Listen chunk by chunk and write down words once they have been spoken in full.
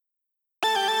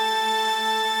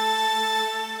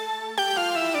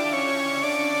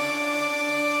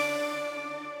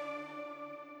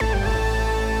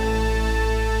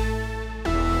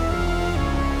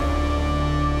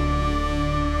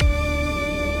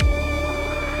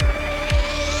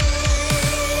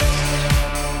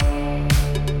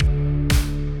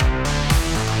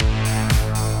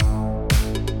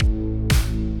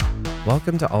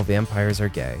Welcome to All Vampires Are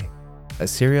Gay, a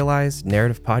serialized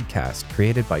narrative podcast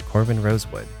created by Corbin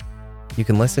Rosewood. You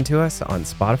can listen to us on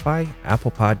Spotify, Apple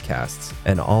Podcasts,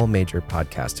 and all major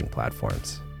podcasting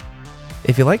platforms.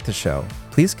 If you like the show,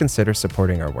 please consider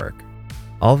supporting our work.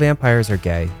 All Vampires Are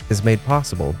Gay is made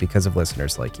possible because of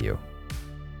listeners like you.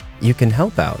 You can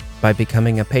help out by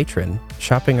becoming a patron,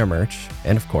 shopping our merch,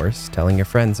 and of course, telling your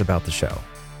friends about the show.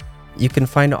 You can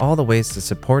find all the ways to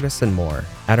support us and more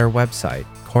at our website,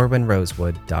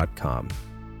 corbinrosewood.com.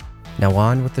 Now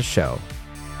on with the show.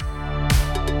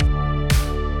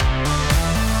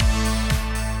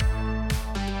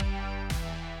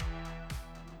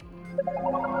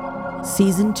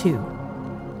 Season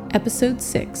 2, Episode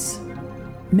 6,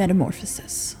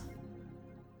 Metamorphosis.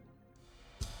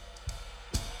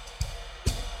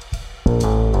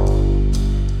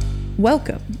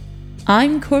 Welcome,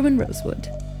 I'm Corbin Rosewood,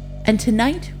 and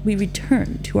tonight we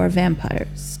return to our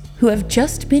vampires, who have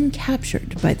just been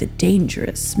captured by the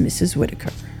dangerous Mrs.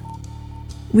 Whitaker.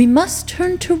 We must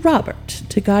turn to Robert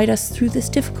to guide us through this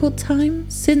difficult time,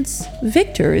 since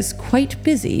Victor is quite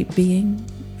busy being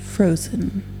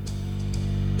frozen.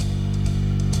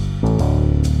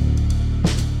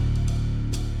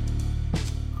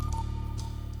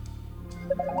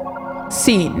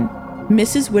 Scene: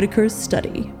 Mrs. Whitaker's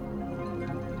study.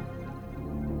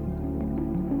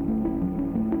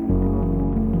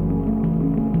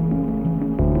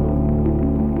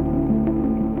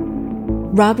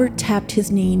 Robert tapped his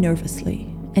knee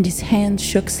nervously, and his hands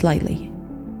shook slightly.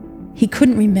 He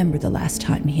couldn't remember the last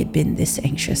time he had been this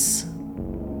anxious.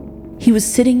 He was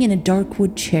sitting in a dark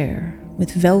wood chair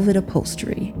with velvet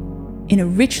upholstery in a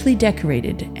richly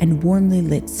decorated and warmly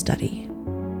lit study.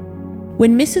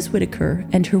 When Mrs. Whitaker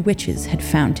and her witches had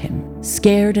found him,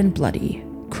 scared and bloody,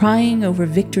 crying over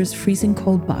Victor's freezing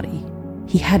cold body,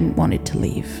 he hadn't wanted to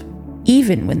leave.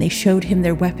 Even when they showed him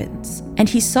their weapons, and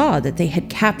he saw that they had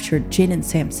captured Jin and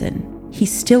Samson, he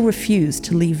still refused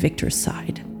to leave Victor's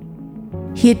side.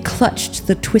 He had clutched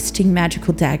the twisting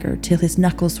magical dagger till his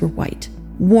knuckles were white,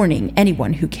 warning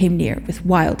anyone who came near with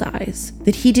wild eyes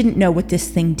that he didn't know what this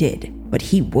thing did, but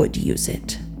he would use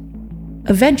it.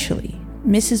 Eventually,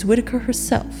 Mrs. Whitaker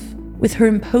herself, with her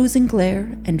imposing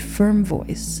glare and firm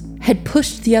voice, had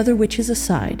pushed the other witches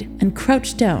aside and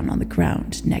crouched down on the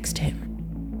ground next to him.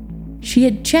 She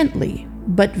had gently,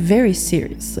 but very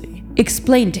seriously,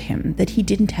 explained to him that he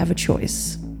didn't have a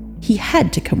choice. He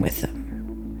had to come with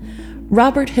them.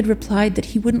 Robert had replied that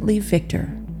he wouldn't leave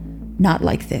Victor. Not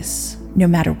like this, no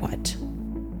matter what.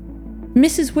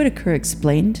 Mrs. Whitaker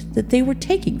explained that they were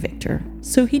taking Victor,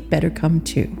 so he'd better come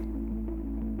too.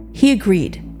 He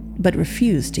agreed, but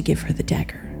refused to give her the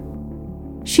dagger.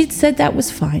 She'd said that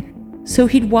was fine, so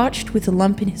he'd watched with a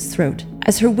lump in his throat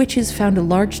as her witches found a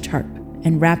large tarp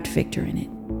and wrapped Victor in it,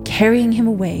 carrying him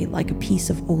away like a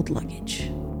piece of old luggage.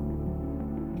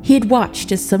 He had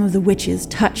watched as some of the witches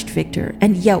touched Victor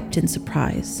and yelped in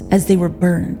surprise as they were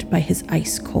burned by his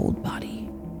ice-cold body.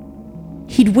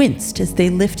 He'd winced as they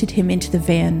lifted him into the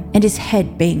van and his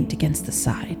head banged against the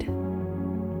side.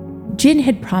 Jin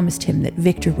had promised him that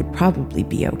Victor would probably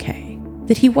be okay,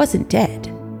 that he wasn't dead,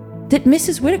 that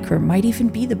Mrs. Whitaker might even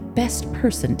be the best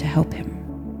person to help him.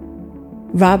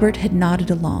 Robert had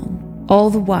nodded along, all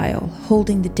the while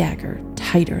holding the dagger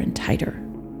tighter and tighter,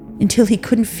 until he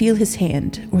couldn't feel his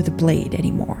hand or the blade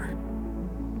anymore.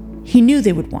 He knew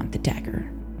they would want the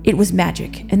dagger. It was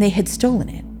magic, and they had stolen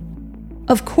it.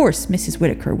 Of course Mrs.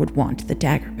 Whitaker would want the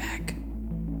dagger back.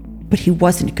 But he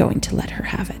wasn't going to let her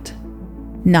have it.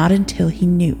 Not until he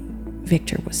knew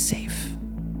Victor was safe.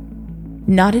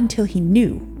 Not until he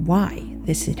knew why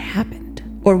this had happened,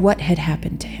 or what had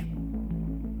happened to him.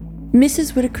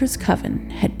 Mrs. Whitaker's coven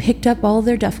had picked up all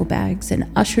their duffel bags and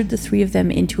ushered the three of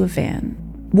them into a van,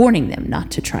 warning them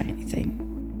not to try anything.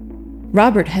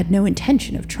 Robert had no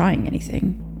intention of trying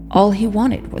anything. All he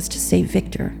wanted was to save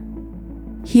Victor.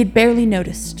 He had barely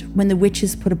noticed when the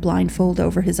witches put a blindfold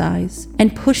over his eyes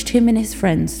and pushed him and his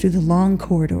friends through the long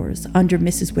corridors under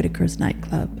Mrs. Whitaker's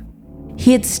nightclub.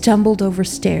 He had stumbled over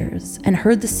stairs and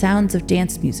heard the sounds of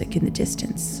dance music in the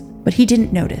distance, but he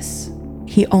didn't notice.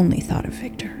 He only thought of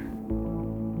Victor.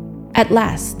 At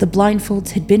last, the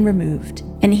blindfolds had been removed,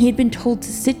 and he had been told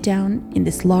to sit down in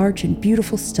this large and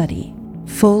beautiful study,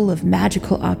 full of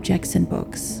magical objects and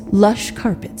books, lush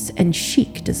carpets, and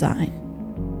chic design.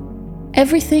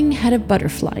 Everything had a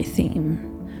butterfly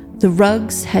theme. The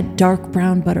rugs had dark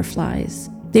brown butterflies.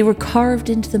 They were carved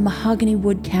into the mahogany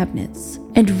wood cabinets,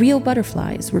 and real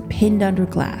butterflies were pinned under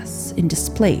glass in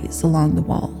displays along the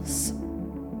walls.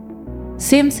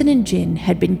 Samson and Jin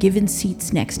had been given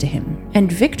seats next to him,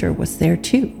 and Victor was there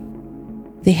too.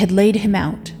 They had laid him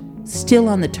out, still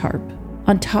on the tarp,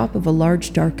 on top of a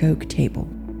large dark oak table.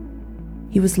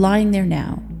 He was lying there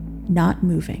now, not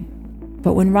moving.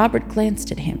 But when Robert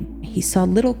glanced at him, he saw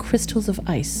little crystals of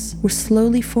ice were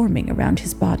slowly forming around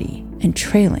his body and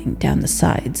trailing down the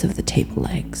sides of the table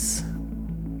legs.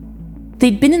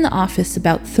 They'd been in the office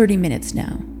about 30 minutes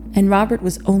now, and Robert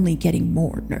was only getting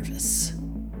more nervous.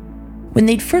 When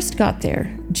they'd first got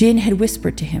there, Jin had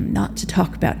whispered to him not to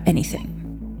talk about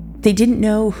anything. They didn't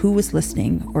know who was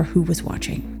listening or who was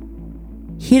watching.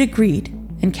 He had agreed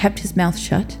and kept his mouth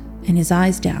shut and his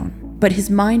eyes down, but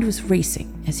his mind was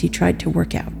racing as he tried to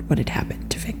work out what had happened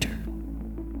to Victor.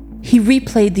 He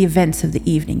replayed the events of the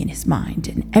evening in his mind,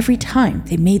 and every time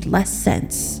they made less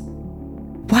sense.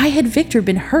 Why had Victor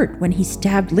been hurt when he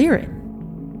stabbed Liren?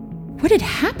 What had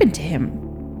happened to him?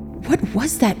 What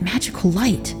was that magical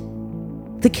light?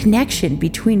 The connection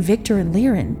between Victor and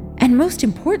Liren, and most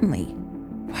importantly,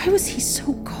 why was he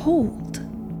so cold?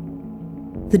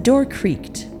 The door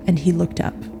creaked, and he looked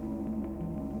up.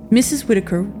 Mrs.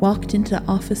 Whitaker walked into the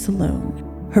office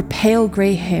alone, her pale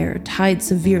gray hair tied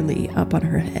severely up on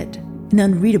her head, an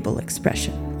unreadable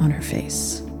expression on her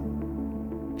face.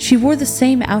 She wore the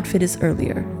same outfit as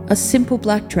earlier, a simple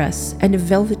black dress and a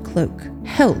velvet cloak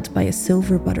held by a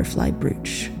silver butterfly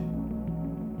brooch.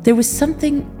 There was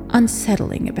something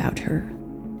unsettling about her.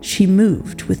 She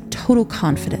moved with total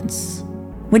confidence.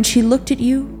 When she looked at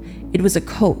you, it was a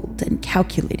cold and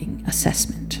calculating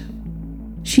assessment.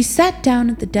 She sat down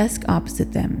at the desk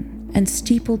opposite them and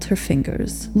steepled her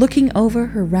fingers, looking over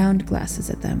her round glasses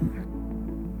at them.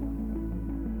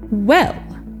 "Well,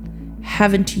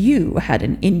 haven't you had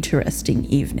an interesting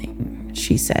evening?"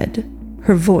 she said,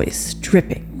 her voice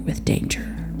dripping with danger.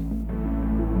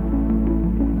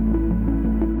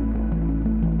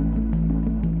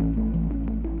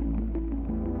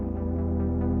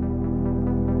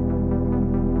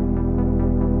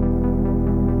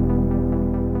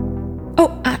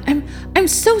 "Oh, I'm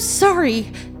so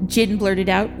sorry," Jin blurted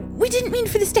out. "We didn't mean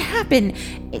for this to happen.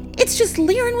 It's just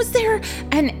Liren was there,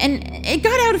 and it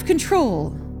got out of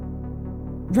control."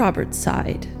 Robert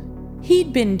sighed.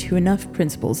 He'd been to enough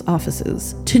principals'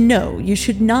 offices to know you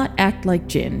should not act like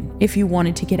Jin if you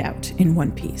wanted to get out in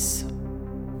one piece.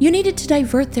 You needed to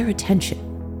divert their attention,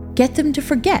 get them to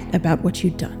forget about what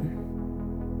you'd done.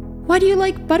 "Why do you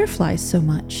like butterflies so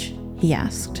much?" he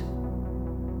asked.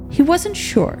 He wasn't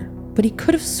sure, but he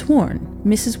could have sworn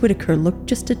Mrs. Whitaker looked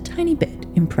just a tiny bit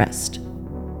impressed.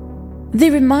 "They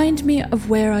remind me of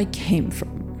where I came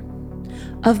from,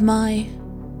 of my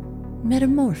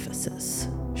metamorphosis,"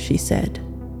 she said.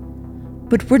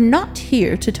 "But we're not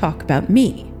here to talk about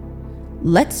me.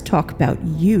 Let's talk about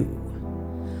you.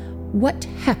 What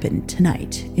happened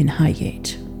tonight in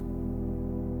Highgate?"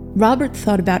 Robert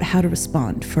thought about how to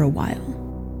respond for a while.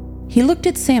 He looked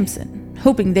at Samson,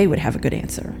 hoping they would have a good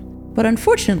answer. But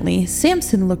unfortunately,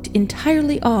 Samson looked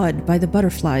entirely awed by the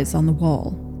butterflies on the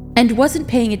wall, and wasn't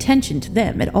paying attention to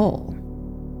them at all.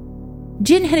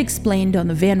 Jin had explained on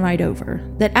the van ride over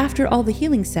that after all the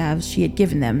healing salves she had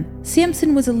given them,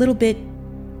 Samson was a little bit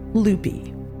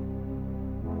loopy.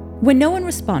 When no one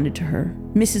responded to her,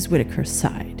 Mrs. Whitaker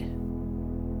sighed.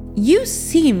 "You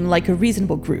seem like a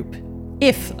reasonable group,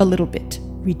 if a little bit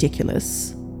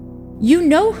ridiculous. You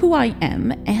know who I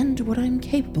am and what I'm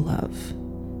capable of.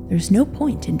 There's no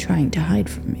point in trying to hide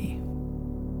from me."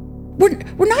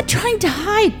 We're not trying to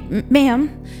hide, ma'am,"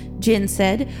 Jin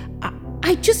said.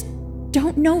 I just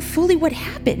don't know fully what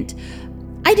happened.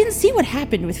 I didn't see what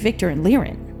happened with Victor and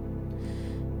Liren."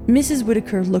 Mrs.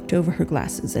 Whitaker looked over her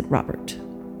glasses at Robert.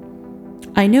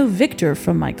 "I know Victor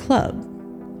from my club.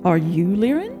 Are you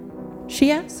Liren?"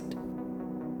 she asked.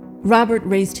 Robert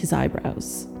raised his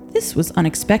eyebrows. This was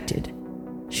unexpected.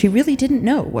 She really didn't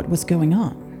know what was going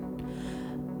on.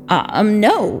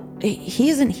 No, he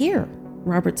isn't here,"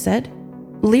 Robert said.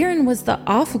 "Liren was the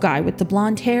awful guy with the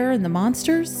blonde hair and the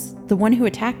monsters, the one who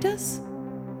attacked us."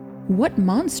 "What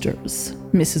monsters?"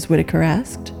 Mrs. Whitaker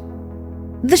asked.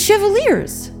 "The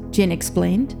Chevaliers," Jin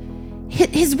explained.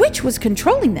 His witch was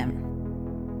controlling them."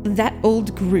 "That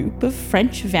old group of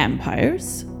French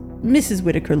vampires?" Mrs.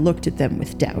 Whitaker looked at them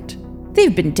with doubt.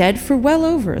 "They've been dead for well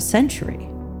over a century."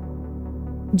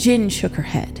 Jin shook her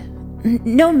head.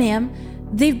 "No, ma'am.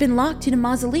 They've been locked in a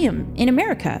mausoleum in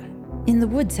America, in the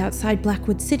woods outside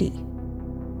Blackwood City."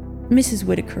 Mrs.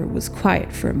 Whitaker was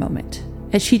quiet for a moment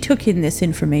as she took in this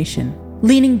information,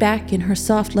 leaning back in her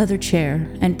soft leather chair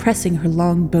and pressing her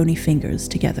long bony fingers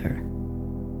together.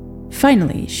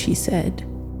 Finally, she said,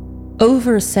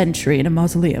 "Over a century in a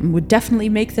mausoleum would definitely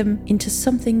make them into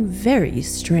something very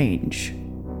strange.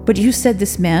 But you said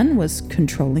this man was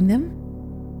controlling them?"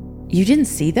 "You didn't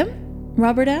see them?"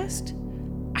 Robert asked.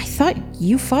 I thought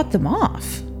you fought them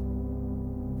off.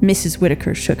 Mrs.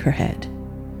 Whitaker shook her head.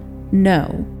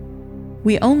 No,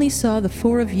 we only saw the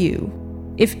four of you.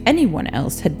 If anyone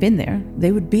else had been there,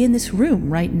 they would be in this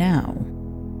room right now.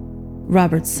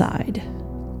 Robert sighed.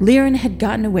 Liren had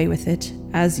gotten away with it,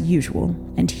 as usual,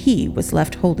 and he was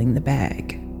left holding the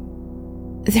bag.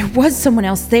 There was someone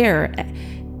else there,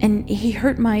 and he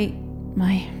hurt my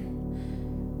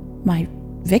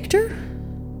Victor?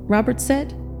 Robert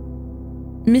said.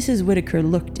 Mrs. Whitaker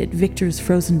looked at Victor's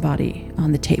frozen body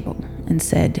on the table and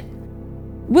said,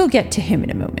 We'll get to him in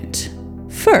a moment.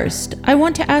 First, I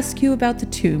want to ask you about the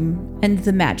tomb and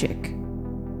the magic.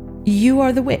 You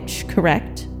are the witch,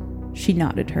 correct? She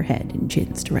nodded her head in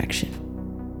Jin's direction.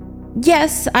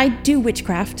 Yes, I do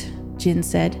witchcraft, Jin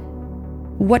said.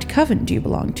 What coven do you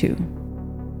belong to?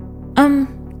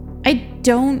 I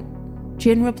don't,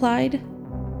 Jin replied.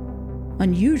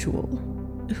 Unusual.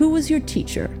 Who was your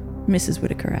teacher? Mrs.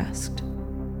 Whitaker asked.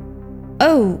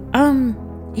 Oh,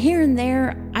 here and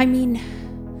there. I mean,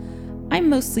 I'm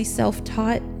mostly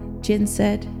self-taught, Jin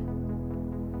said.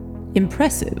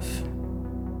 Impressive.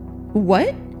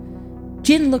 What?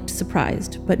 Jin looked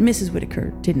surprised, but Mrs.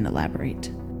 Whitaker didn't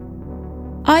elaborate.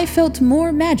 I felt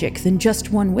more magic than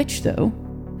just one witch, though.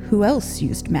 Who else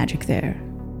used magic there?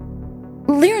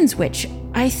 Liren's witch.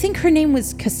 I think her name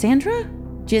was Cassandra,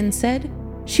 Jin said.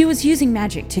 She was using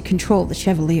magic to control the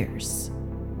Chevaliers.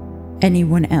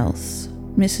 Anyone else?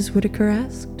 Mrs. Whitaker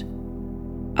asked.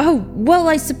 Oh, well,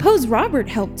 I suppose Robert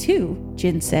helped too,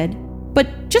 Jin said.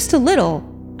 But just a little.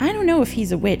 I don't know if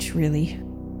he's a witch, really.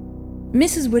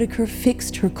 Mrs. Whitaker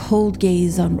fixed her cold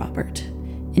gaze on Robert,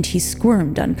 and he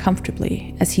squirmed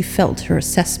uncomfortably as he felt her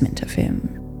assessment of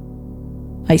him.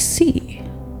 I see.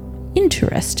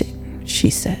 Interesting, she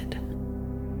said.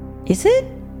 Is it?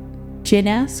 Jin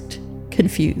asked,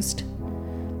 confused.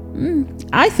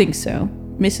 I think so,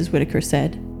 Mrs. Whitaker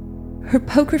said. Her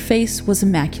poker face was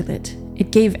immaculate.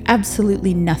 It gave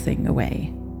absolutely nothing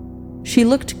away. She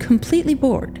looked completely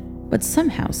bored, but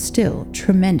somehow still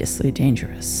tremendously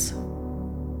dangerous.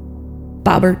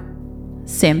 Bobbert,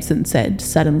 Samson said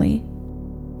suddenly.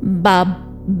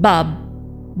 Bobbert.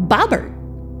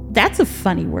 That's a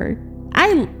funny word.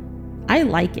 I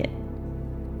like it.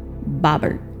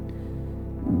 Bobbert.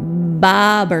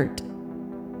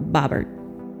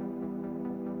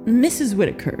 Mrs.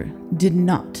 Whitaker did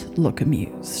not look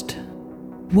amused.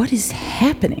 What is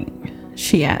happening?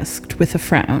 She asked with a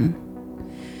frown.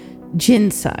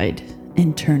 Jin sighed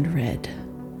and turned red.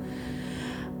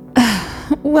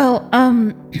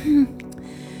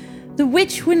 The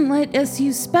witch wouldn't let us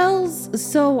use spells,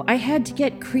 so I had to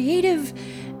get creative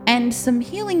and some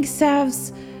healing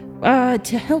salves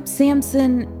to help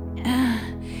Samson.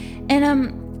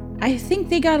 I think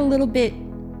they got a little bit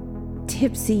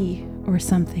tipsy or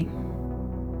something.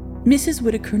 Mrs.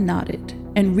 Whitaker nodded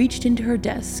and reached into her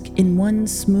desk in one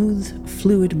smooth,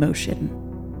 fluid motion.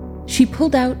 She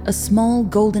pulled out a small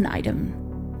golden item.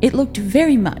 It looked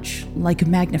very much like a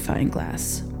magnifying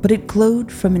glass, but it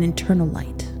glowed from an internal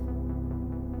light.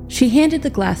 She handed the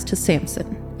glass to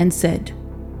Samson and said,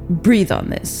 "Breathe on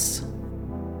this."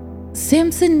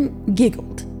 Samson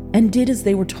giggled and did as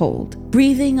they were told,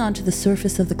 breathing onto the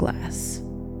surface of the glass.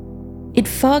 It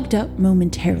fogged up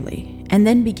momentarily and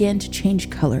then began to change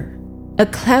color, a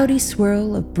cloudy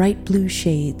swirl of bright blue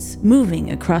shades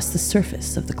moving across the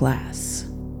surface of the glass.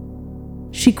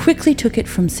 She quickly took it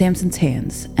from Samson's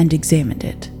hands and examined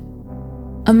it.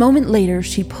 A moment later,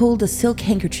 she pulled a silk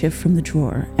handkerchief from the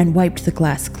drawer and wiped the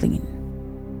glass clean.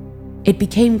 It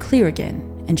became clear again,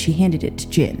 and she handed it to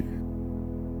Jin.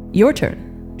 "Your turn,"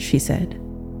 she said.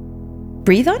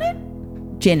 "Breathe on it?"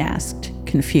 Jin asked,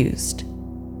 confused.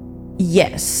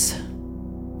 "Yes,"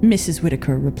 Mrs.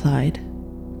 Whitaker replied.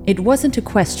 It wasn't a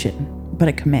question, but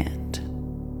a command.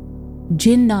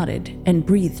 Jin nodded and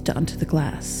breathed onto the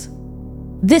glass.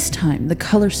 This time, the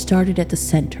color started at the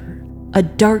center, a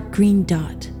dark green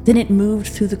dot, then it moved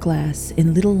through the glass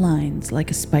in little lines like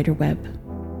a spider web.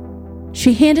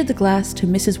 She handed the glass to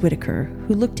Mrs. Whitaker,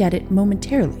 who looked at it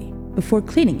momentarily before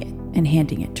cleaning it and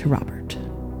handing it to Robert.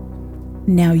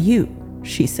 "Now you,"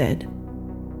 she said.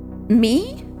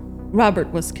 "Me?"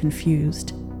 Robert was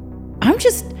confused.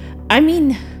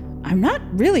 I'm not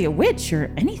really a witch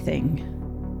or anything."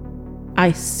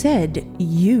 "I said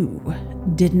you,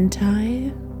 didn't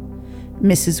I?"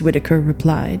 Mrs. Whitaker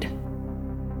replied.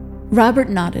 Robert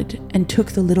nodded and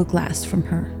took the little glass from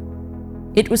her.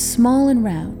 It was small and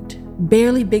round,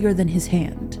 barely bigger than his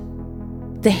hand.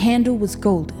 The handle was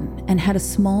golden and had a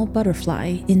small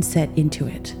butterfly inset into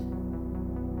it.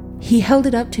 He held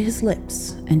it up to his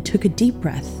lips and took a deep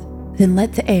breath, then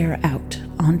let the air out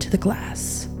onto the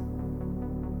glass.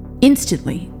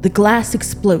 Instantly, the glass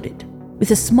exploded,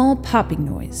 with a small popping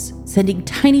noise, sending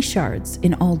tiny shards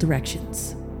in all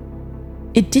directions.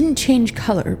 It didn't change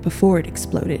color before it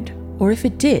exploded, or if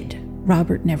it did,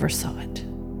 Robert never saw it.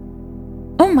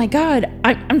 "Oh my God,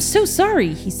 I'm so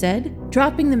sorry," he said,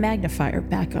 dropping the magnifier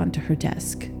back onto her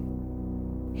desk.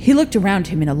 He looked around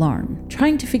him in alarm,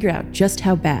 trying to figure out just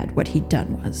how bad what he'd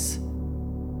done was.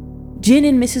 Jin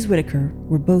and Mrs. Whitaker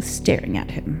were both staring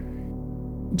at him.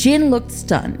 Jin looked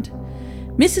stunned.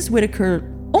 Mrs. Whitaker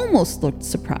almost looked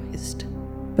surprised,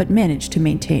 but managed to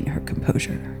maintain her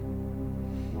composure.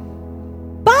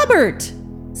 "Bobbert!"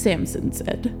 Samson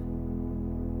said.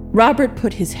 Robert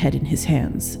put his head in his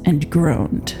hands and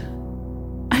groaned.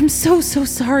 "I'm so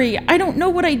sorry. I don't know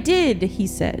what I did," he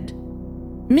said.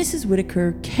 Mrs.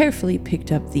 Whitaker carefully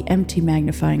picked up the empty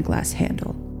magnifying glass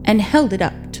handle and held it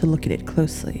up to look at it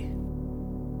closely.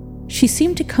 She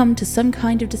seemed to come to some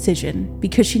kind of decision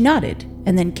because she nodded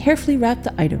and then carefully wrapped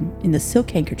the item in the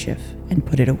silk handkerchief and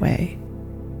put it away.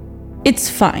 "It's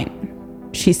fine,"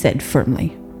 she said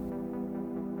firmly.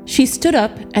 She stood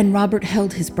up and Robert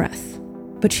held his breath,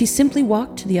 but she simply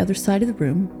walked to the other side of the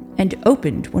room and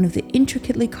opened one of the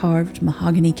intricately carved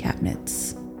mahogany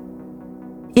cabinets.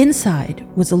 Inside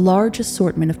was a large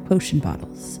assortment of potion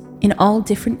bottles in all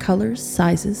different colors,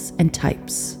 sizes, and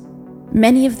types,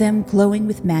 many of them glowing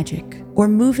with magic or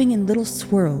moving in little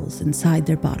swirls inside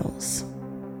their bottles.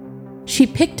 She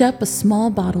picked up a small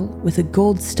bottle with a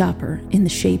gold stopper in the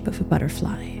shape of a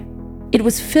butterfly. It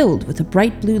was filled with a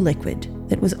bright blue liquid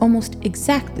that was almost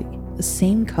exactly the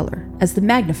same color as the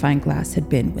magnifying glass had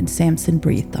been when Samson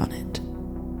breathed on it.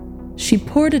 She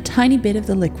poured a tiny bit of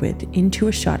the liquid into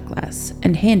a shot glass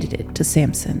and handed it to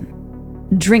Samson.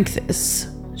 "Drink this,"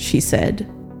 she said.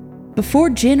 Before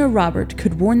Jin or Robert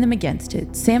could warn them against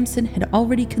it, Samson had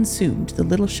already consumed the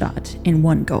little shot in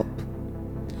one gulp.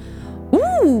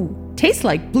 "Ooh, tastes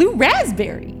like blue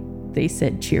raspberry," they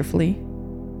said cheerfully.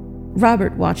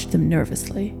 Robert watched them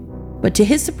nervously, but to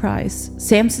his surprise,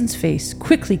 Samson's face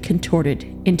quickly contorted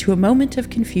into a moment of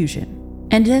confusion,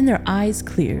 and then their eyes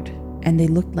cleared, and they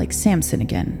looked like Samson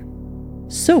again.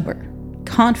 Sober,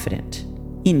 confident,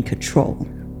 in control.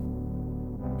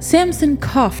 Samson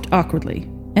coughed awkwardly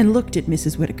and looked at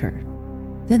Mrs. Whitaker.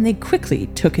 Then they quickly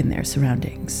took in their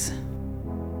surroundings.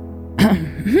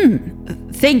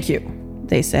 "Thank you,"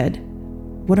 they said.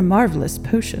 "What a marvelous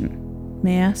potion.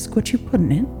 May I ask what you put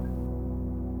in it?"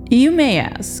 "You may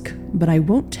ask, but I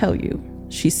won't tell you,"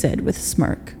 she said with a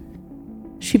smirk.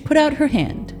 She put out her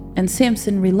hand, and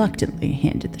Samson reluctantly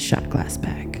handed the shot glass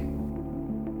back.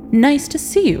 "Nice to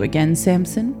see you again,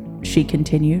 Samson," she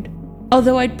continued.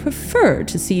 "Although I'd prefer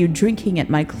to see you drinking at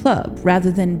my club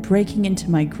rather than breaking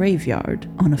into my graveyard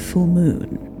on a full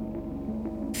moon."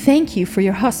 "Thank you for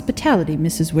your hospitality,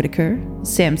 Mrs. Whitaker,"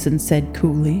 Samson said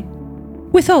coolly.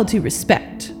 "With all due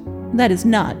respect, that is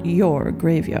not your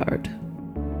graveyard."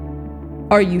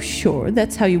 "Are you sure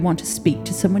that's how you want to speak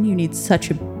to someone you need such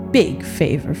a big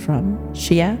favor from?"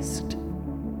 she asked.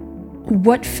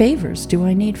 "What favors do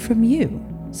I need from you?"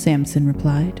 Samson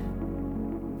replied.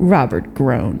 Robert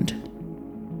groaned.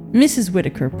 Mrs.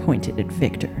 Whitaker pointed at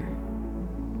Victor.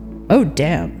 "Oh,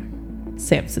 damn,"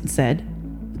 Samson said.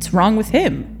 "What's wrong with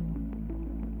him?"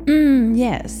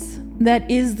 Yes, that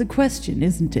is the question,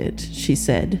 isn't it?" she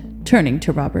said, turning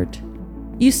to Robert.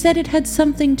 "You said it had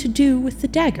something to do with the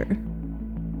dagger."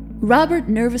 Robert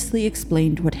nervously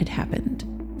explained what had happened,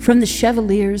 from the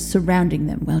chevaliers surrounding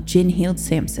them while Jin healed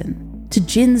Samson, to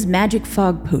Jin's magic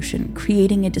fog potion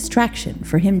creating a distraction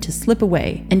for him to slip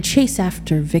away and chase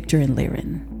after Victor and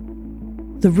Liren.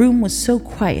 The room was so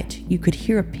quiet you could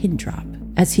hear a pin drop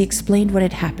as he explained what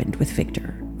had happened with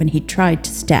Victor when he tried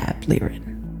to stab Liren.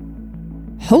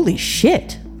 "Holy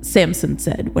shit," Samson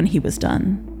said when he was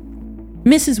done.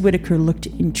 Mrs. Whitaker looked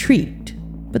intrigued,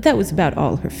 but that was about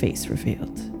all her face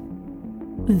revealed.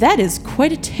 "That is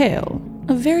quite a tale.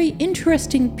 A very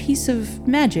interesting piece of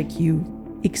magic you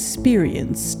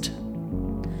experienced."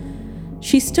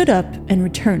 She stood up and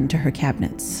returned to her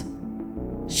cabinets.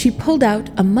 She pulled out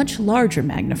a much larger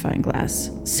magnifying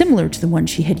glass, similar to the one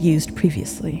she had used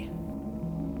previously.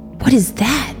 "What is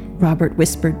that?" Robert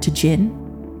whispered to Jin.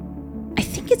 "I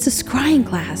think it's a scrying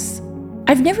glass.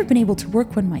 I've never been able to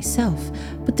work one myself,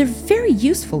 but they're very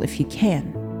useful if you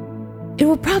can. It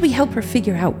will probably help her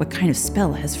figure out what kind of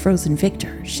spell has frozen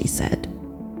Victor," she said.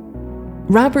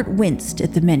 Robert winced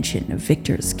at the mention of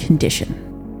Victor's condition.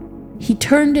 He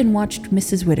turned and watched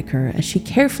Mrs. Whitaker as she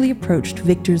carefully approached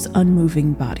Victor's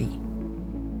unmoving body.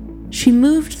 She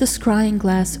moved the scrying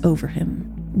glass over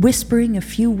him, whispering a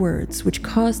few words which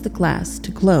caused the glass to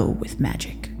glow with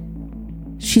magic.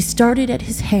 She started at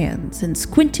his hands and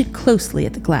squinted closely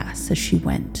at the glass as she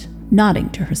went, nodding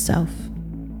to herself.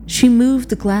 She moved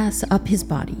the glass up his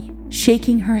body,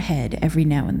 shaking her head every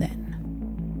now and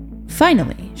then.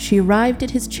 Finally, she arrived at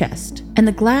his chest, and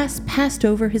the glass passed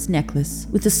over his necklace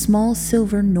with a small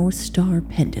silver North Star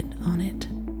pendant on it.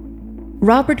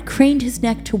 Robert craned his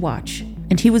neck to watch,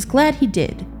 and he was glad he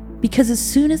did, because as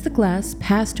soon as the glass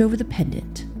passed over the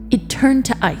pendant, it turned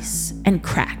to ice and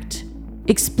cracked,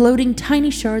 exploding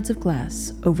tiny shards of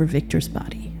glass over Victor's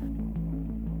body.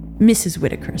 Mrs.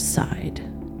 Whitaker sighed.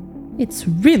 "It's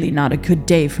really not a good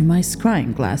day for my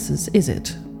scrying glasses, is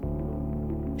it?"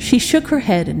 She shook her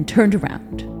head and turned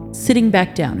around, sitting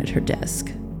back down at her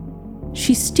desk.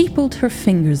 She steepled her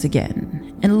fingers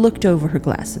again and looked over her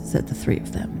glasses at the three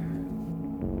of them.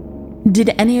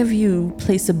 "Did any of you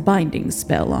place a binding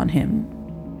spell on him?"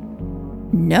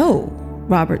 "No,"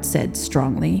 Robert said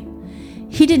strongly.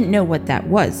 He didn't know what that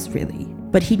was, really,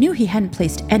 but he knew he hadn't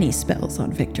placed any spells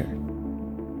on Victor.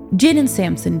 Jin and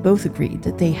Samson both agreed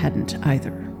that they hadn't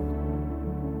either.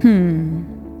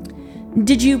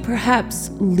 "Did you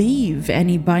perhaps leave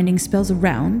any binding spells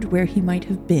around where he might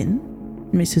have been?"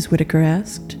 Mrs. Whitaker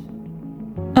asked.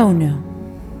 "Oh no,"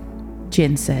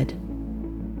 Jin said.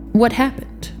 "What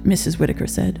happened?" Mrs. Whitaker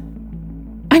said.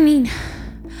 "I mean,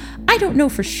 I don't know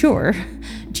for sure,"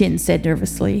 Jin said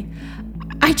nervously.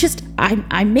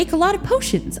 I make a lot of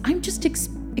potions. I'm just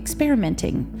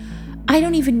experimenting. I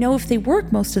don't even know if they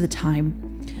work most of the time.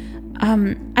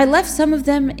 I left some of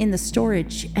them in the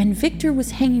storage, and Victor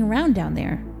was hanging around down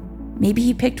there. Maybe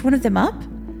he picked one of them up?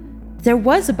 There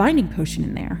was a binding potion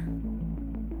in there."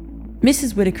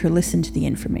 Mrs. Whitaker listened to the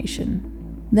information.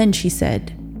 Then she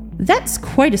said, "That's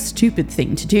quite a stupid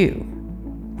thing to do.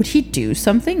 Would he do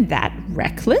something that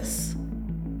reckless?"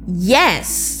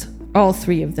 "Yes!" all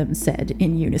three of them said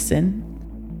in unison.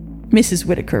 Mrs.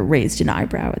 Whitaker raised an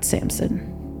eyebrow at Samson.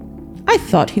 "I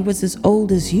thought he was as old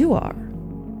as you are."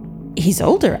 "He's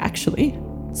older, actually,"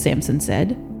 Samson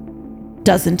said.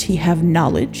 "Doesn't he have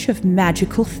knowledge of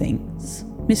magical things?"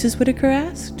 Mrs. Whitaker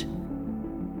asked.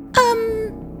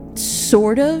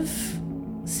 Sort of,"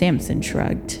 Samson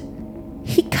shrugged.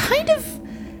 "He kind of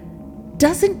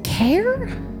doesn't care."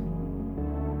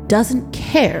 "Doesn't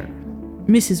care?"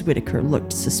 Mrs. Whitaker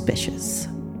looked suspicious.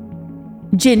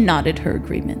 Jin nodded her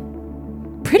agreement.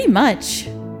 "Pretty much.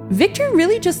 Victor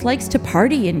really just likes to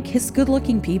party and kiss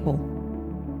good-looking people."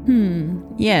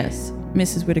 Yes,"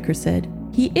 Mrs. Whitaker said.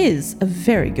 "He is a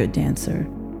very good dancer.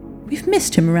 We've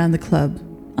missed him around the club.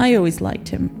 I always liked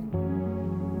him."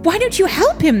 "Why don't you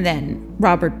help him then?"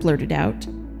 Robert blurted out.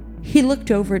 He looked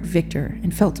over at Victor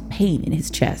and felt pain in his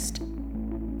chest.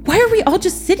 "Why are we all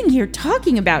just sitting here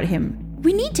talking about him?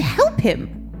 We need to help him."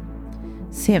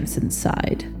 Samson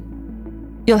sighed.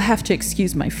 "You'll have to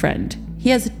excuse my friend. He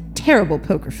has a terrible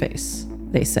poker face,"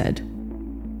 they said.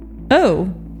 "Oh,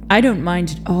 I don't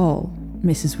mind at all,"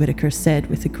 Mrs. Whitaker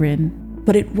said with a grin,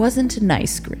 but it wasn't a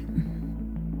nice grin.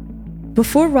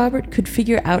 Before Robert could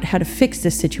figure out how to fix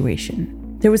this situation,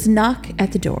 there was a knock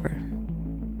at the door.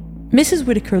 Mrs.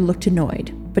 Whitaker looked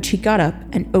annoyed, but she got up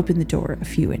and opened the door a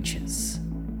few inches.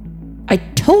 "I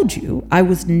told you I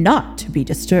was not to be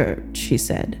disturbed," she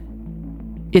said.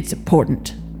 "It's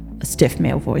important," a stiff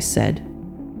male voice said.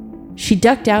 She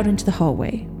ducked out into the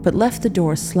hallway, but left the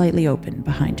door slightly open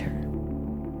behind her.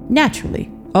 Naturally,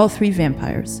 all three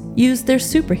vampires used their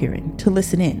super hearing to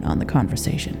listen in on the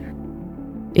conversation.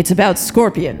 "It's about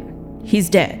Scorpion. He's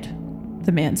dead,"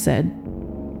 the man said.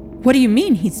 "What do you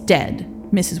mean he's dead?"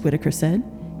 Mrs. Whitaker said.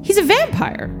 "He's a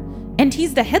vampire, and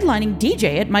he's the headlining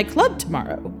DJ at my club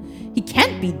tomorrow. He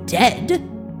can't be dead."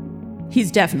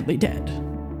 "He's definitely dead.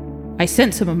 I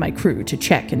sent some of my crew to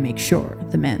check and make sure,"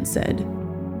 the man said.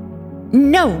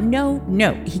 No,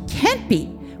 he can't be.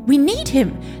 We need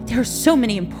him. There are so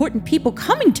many important people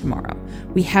coming tomorrow.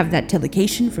 We have that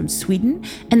delegation from Sweden,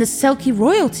 and the Selkie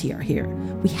royalty are here.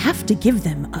 We have to give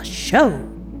them a show."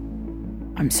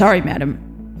 "I'm sorry, madam,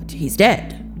 but he's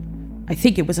dead. I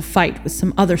think it was a fight with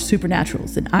some other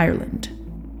supernaturals in Ireland."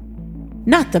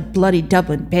 "Not the bloody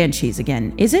Dublin Banshees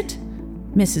again, is it?"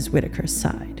 Mrs. Whitaker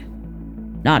sighed.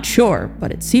 "Not sure,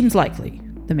 but it seems likely,"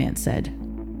 the man said.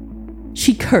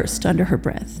 She cursed under her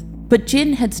breath, but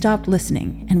Jin had stopped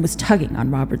listening and was tugging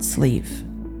on Robert's sleeve.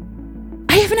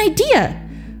 "I have an idea!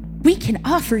 We can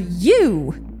offer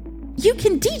you! You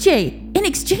can DJ in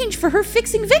exchange for her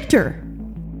fixing Victor!"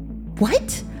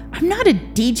 "What? I'm not a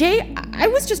DJ. I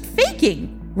was just faking,"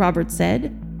 Robert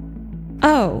said.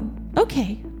 "Oh,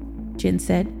 okay," Jin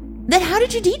said. "Then how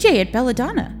did you DJ at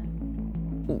Belladonna?"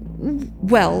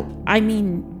 "Well, I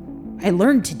mean, I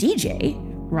learned to DJ,"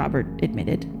 Robert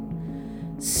admitted.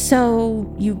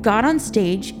 So you got on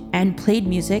stage and played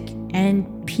music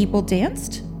and people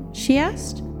danced? She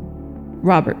asked.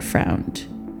 Robert frowned.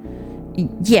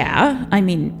 Yeah,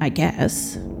 I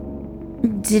guess.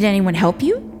 Did anyone help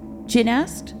you? Jin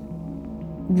asked.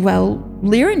 Well,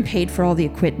 Liren paid for all the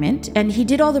equipment, and he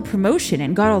did all the promotion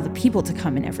and got all the people to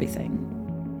come and everything.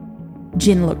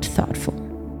 Jin looked thoughtful.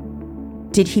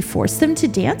 Did he force them to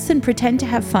dance and pretend to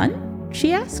have fun?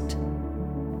 She asked.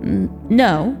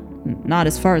 No, not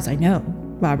as far as I know,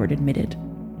 Robert admitted.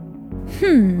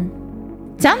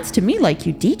 Sounds to me like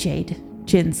you DJ'd,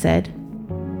 Jin said.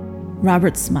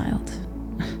 Robert smiled.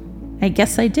 I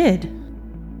guess I did.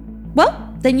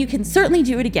 Well, then you can certainly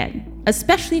do it again,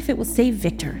 especially if it will save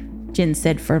Victor, Jin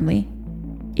said firmly.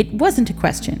 It wasn't a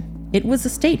question, it was a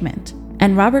statement,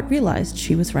 and Robert realized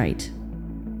she was right.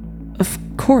 Of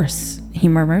course, he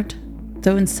murmured,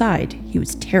 though inside he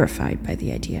was terrified by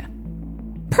the idea.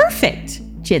 Perfect,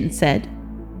 Jin said.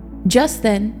 Just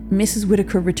then, Mrs.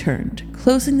 Whitaker returned,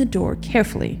 closing the door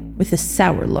carefully with a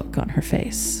sour look on her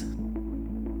face.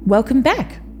 Welcome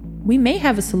back. We may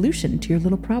have a solution to your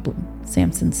little problem,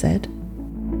 Samson said.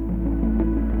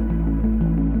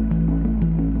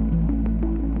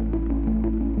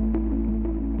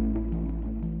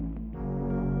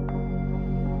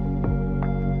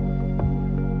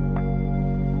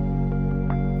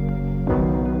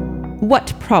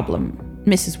 What problem?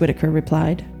 Mrs. Whitaker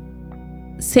replied.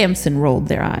 Samson rolled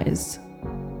their eyes.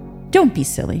 Don't be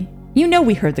silly. You know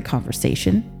we heard the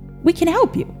conversation. We can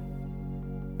help you.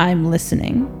 I'm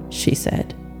listening, she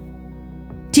said.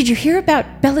 Did you hear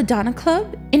about Belladonna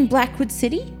Club in Blackwood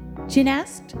City? Jin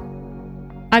asked.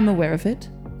 I'm aware of it,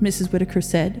 Mrs. Whitaker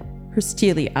said, her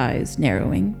steely eyes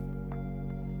narrowing.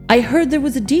 I heard there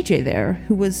was a DJ there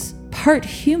who was part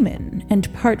human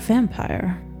and part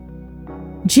vampire.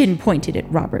 Jin pointed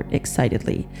at Robert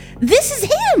excitedly. This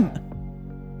is him!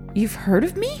 You've heard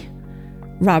of me?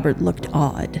 Robert looked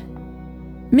odd.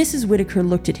 Mrs. Whitaker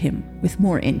looked at him with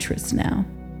more interest now.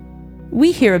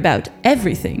 We hear about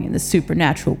everything in the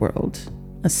supernatural world,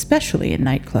 especially in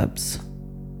nightclubs.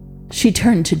 She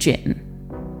turned to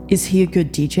Jin. Is he a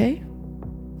good DJ?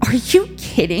 Are you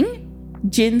kidding?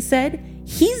 Jin said.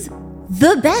 He's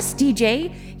the best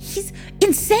DJ. He's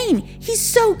insane. He's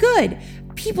so good.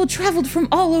 People traveled from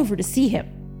all over to see him.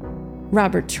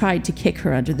 Robert tried to kick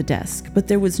her under the desk, but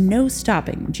there was no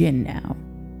stopping Jin now.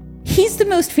 He's the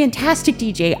most fantastic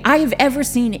DJ I have ever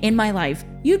seen in my life.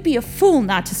 You'd be a fool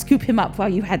not to scoop him up while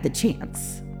you had the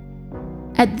chance.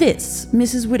 At this,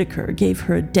 Mrs. Whitaker gave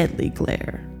her a deadly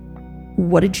glare.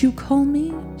 What did you call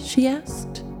me? She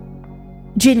asked.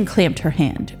 Jin clamped her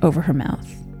hand over her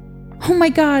mouth. Oh my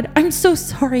God, I'm so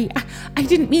sorry. I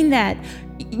didn't mean that.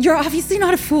 You're obviously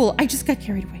not a fool. I just got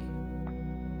carried away.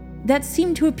 That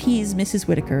seemed to appease Mrs.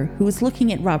 Whitaker, who was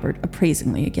looking at Robert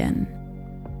appraisingly again.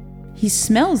 He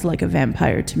smells like a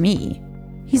vampire to me.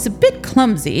 He's a bit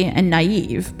clumsy and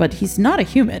naive, but he's not a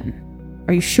human.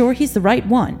 Are you sure he's the right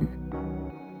one?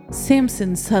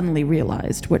 Samson suddenly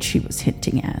realized what she was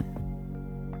hinting at.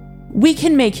 We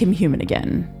can make him human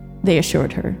again, they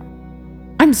assured her.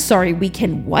 I'm sorry, we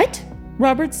can what?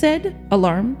 Robert said,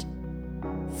 alarmed.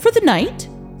 For the night,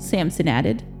 Samson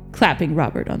added, clapping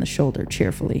Robert on the shoulder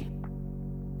cheerfully.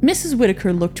 Mrs.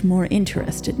 Whitaker looked more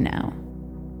interested now.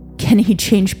 Can he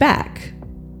change back?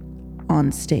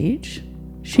 On stage?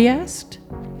 She asked.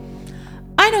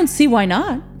 I don't see why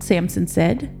not, Samson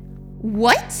said.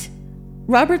 What?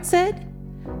 Robert said.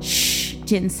 Shh,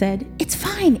 Jin said. It's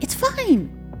fine, it's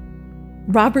fine.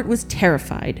 Robert was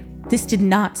terrified. This did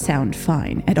not sound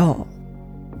fine at all.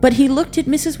 But he looked at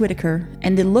Mrs. Whitaker,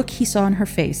 and the look he saw on her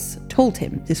face told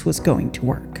him this was going to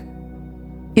work.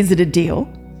 Is it a deal?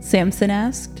 Samson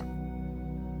asked.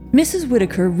 Mrs.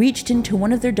 Whitaker reached into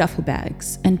one of their duffel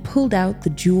bags and pulled out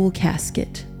the jewel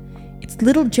casket. Its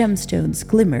little gemstones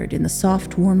glimmered in the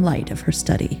soft, warm light of her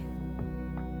study.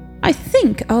 I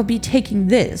think I'll be taking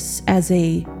this as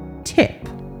a tip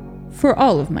for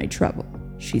all of my trouble,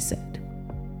 she said.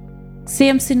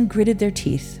 Samson gritted their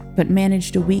teeth, but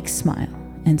managed a weak smile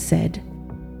and said,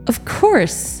 Of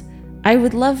course, I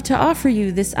would love to offer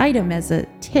you this item as a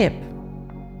tip.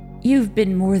 You've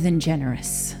been more than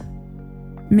generous.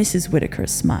 Mrs. Whitaker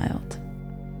smiled.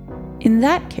 In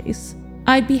that case,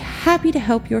 I'd be happy to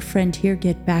help your friend here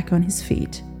get back on his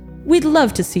feet. We'd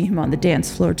love to see him on the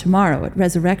dance floor tomorrow at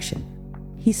Resurrection.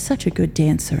 He's such a good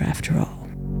dancer after all.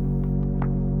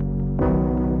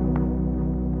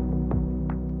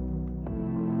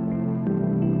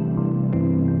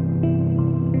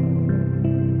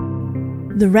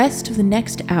 The rest of the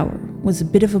next hour was a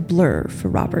bit of a blur for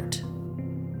Robert.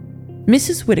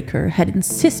 Mrs. Whitaker had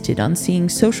insisted on seeing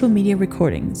social media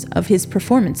recordings of his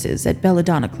performances at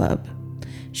Belladonna Club.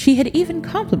 She had even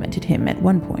complimented him at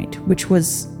one point, which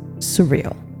was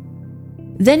surreal.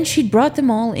 Then she'd brought them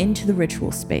all into the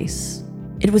ritual space.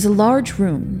 It was a large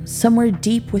room, somewhere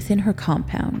deep within her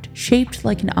compound, shaped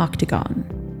like an octagon.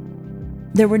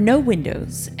 There were no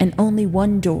windows and only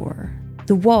one door.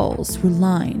 The walls were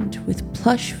lined with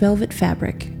plush velvet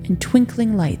fabric and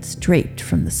twinkling lights draped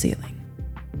from the ceiling.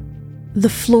 The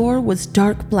floor was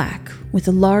dark black with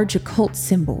a large occult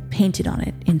symbol painted on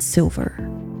it in silver.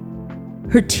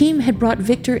 Her team had brought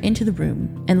Victor into the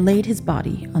room and laid his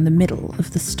body on the middle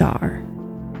of the star.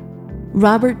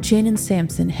 Robert, Jin, and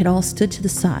Samson had all stood to the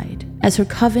side as her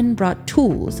coven brought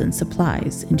tools and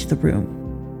supplies into the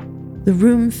room. The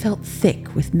room felt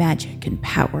thick with magic and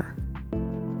power.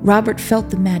 Robert felt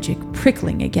the magic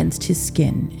prickling against his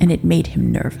skin, and it made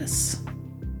him nervous.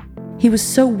 He was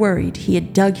so worried he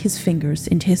had dug his fingers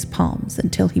into his palms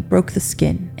until he broke the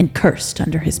skin and cursed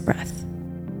under his breath.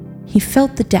 He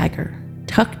felt the dagger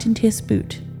tucked into his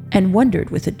boot and wondered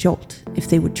with a jolt if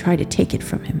they would try to take it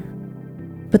from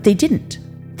him. But they didn't.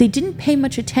 They didn't pay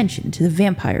much attention to the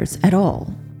vampires at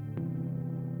all.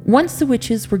 Once the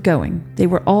witches were going, they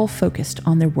were all focused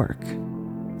on their work.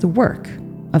 The work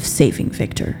of saving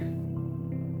Victor.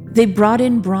 They brought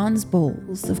in bronze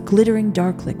bowls of glittering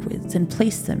dark liquids and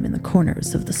placed them in the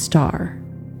corners of the star.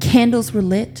 Candles were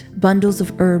lit, bundles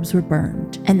of herbs were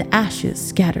burned, and the ashes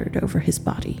scattered over his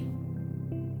body.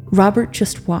 Robert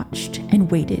just watched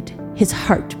and waited, his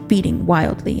heart beating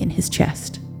wildly in his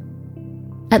chest.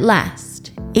 At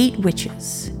last, 8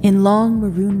 witches in long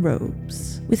maroon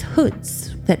robes, with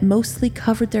hoods that mostly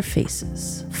covered their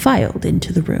faces, filed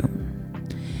into the room.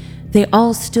 They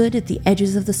all stood at the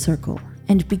edges of the circle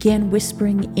and began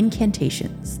whispering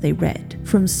incantations they read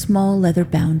from small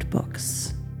leather-bound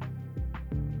books.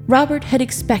 Robert had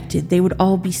expected they would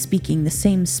all be speaking the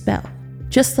same spell,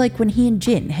 just like when he and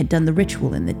Jin had done the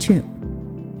ritual in the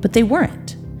tomb. But they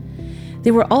weren't.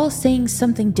 They were all saying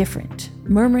something different,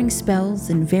 murmuring spells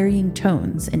in varying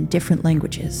tones and different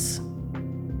languages.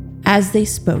 As they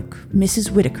spoke,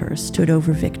 Mrs. Whitaker stood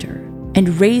over Victor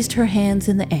and raised her hands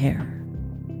in the air.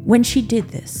 When she did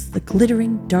this, the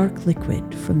glittering dark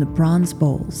liquid from the bronze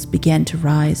bowls began to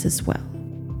rise as well,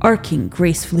 arcing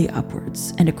gracefully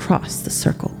upwards and across the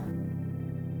circle.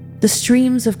 The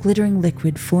streams of glittering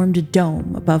liquid formed a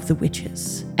dome above the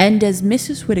witches, and as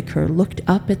Mrs. Whitaker looked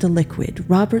up at the liquid,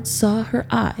 Robert saw her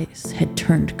eyes had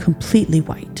turned completely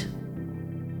white.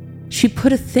 She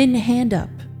put a thin hand up,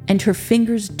 and her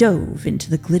fingers dove into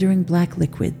the glittering black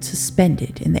liquid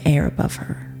suspended in the air above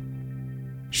her.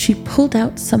 She pulled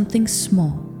out something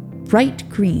small, bright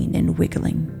green and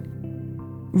wiggling.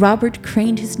 Robert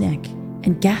craned his neck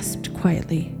and gasped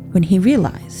quietly when he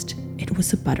realized it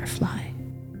was a butterfly.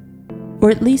 Or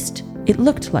at least, it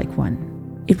looked like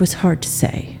one. It was hard to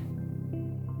say.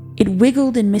 It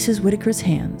wiggled in Mrs. Whitaker's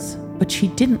hands, but she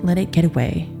didn't let it get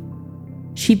away.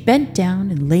 She bent down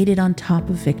and laid it on top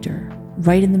of Victor,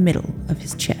 right in the middle of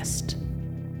his chest.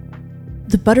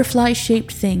 The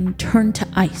butterfly-shaped thing turned to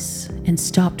ice and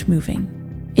stopped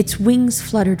moving. Its wings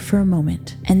fluttered for a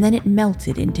moment, and then it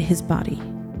melted into his body.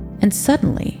 And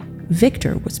suddenly,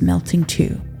 Victor was melting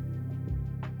too.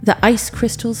 The ice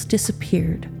crystals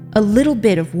disappeared. A little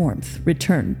bit of warmth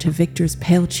returned to Victor's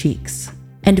pale cheeks,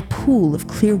 and a pool of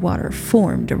clear water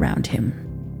formed around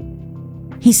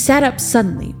him. He sat up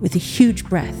suddenly with a huge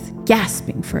breath,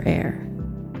 gasping for air.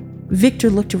 Victor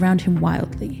looked around him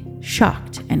wildly,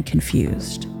 shocked and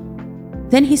confused.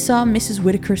 Then he saw Mrs.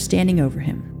 Whitaker standing over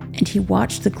him, and he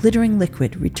watched the glittering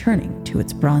liquid returning to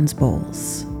its bronze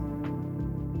bowls.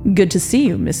 "Good to see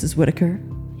you, Mrs. Whitaker,"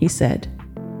 he said.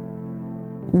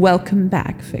 "Welcome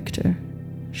back, Victor,"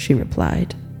 she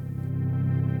replied.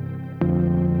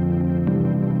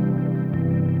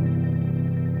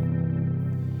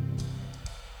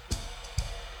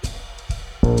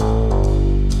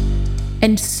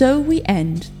 And so we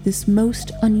end this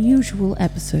most unusual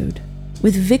episode,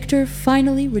 with Victor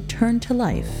finally returned to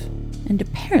life, and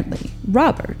apparently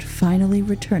Robert finally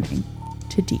returning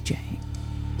to DJing.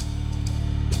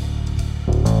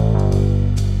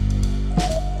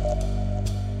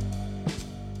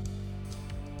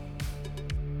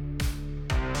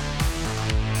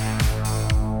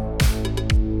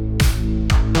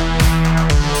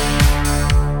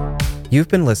 You've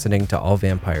been listening to All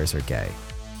Vampires Are Gay.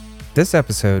 This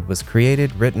episode was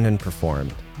created, written, and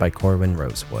performed by Corwin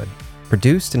Rosewood,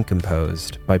 produced and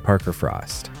composed by Parker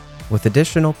Frost, with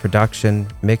additional production,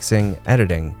 mixing,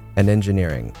 editing, and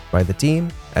engineering by the team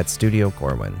at Studio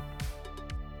Corwin.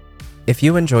 If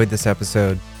you enjoyed this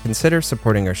episode, consider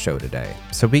supporting our show today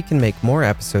so we can make more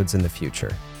episodes in the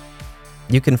future.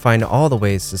 You can find all the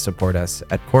ways to support us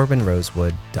at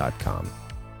CorbinRosewood.com.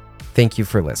 Thank you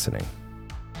for listening.